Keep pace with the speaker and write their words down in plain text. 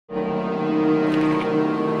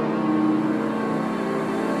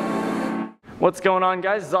What's going on,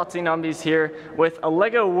 guys? Zotzi Nombies here with a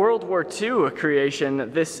LEGO World War II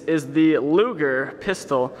creation. This is the Luger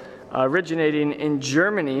pistol originating in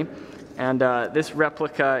Germany, and this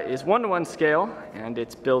replica is 1:1 scale, and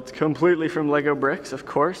it's built completely from LEGO bricks, of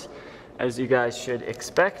course, as you guys should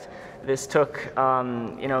expect. This took,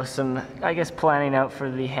 you know, some, I guess, planning out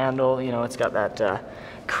for the handle. You know, it's got that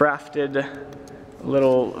crafted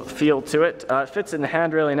little feel to it. It fits in the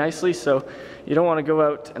hand really nicely, so you don't want to go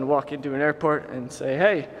out and walk into an airport and say,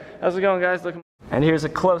 "Hey, how's it going, guys? Look." And here's a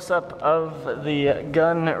close-up of the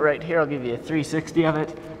gun right here. I'll give you a 360 of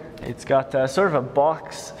it. It's got sort of a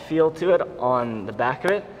box feel to it on the back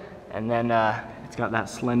of it, and then it's got that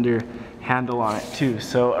slender handle on it too.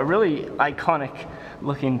 So a really iconic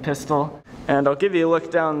looking pistol. And I'll give you a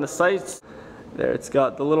look down the sights. There, it's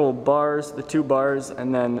got the little bars, the two bars,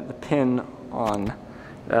 and then the pin on,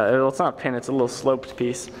 well, it's not a pin, it's a little sloped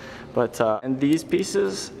piece. But, and these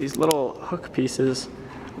pieces, these little hook pieces,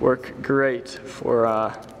 work great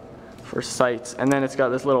for sights. And then it's got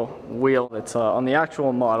this little wheel that's on the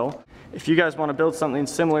actual model. If you guys want to build something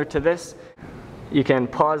similar to this, you can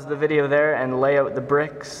pause the video there and lay out the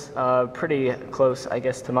bricks pretty close, I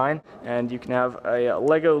guess, to mine. And you can have a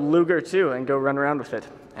LEGO Luger too and go run around with it.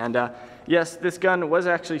 And yes, this gun was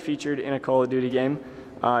actually featured in a Call of Duty game.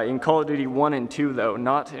 In Call of Duty 1 and 2 though,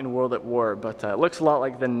 not in World at War, but it looks a lot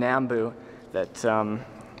like the Nambu that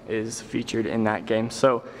is featured in that game.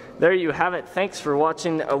 So there you have it. Thanks for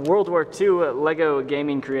watching a World War II LEGO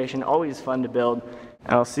gaming creation. Always fun to build.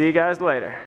 And I'll see you guys later.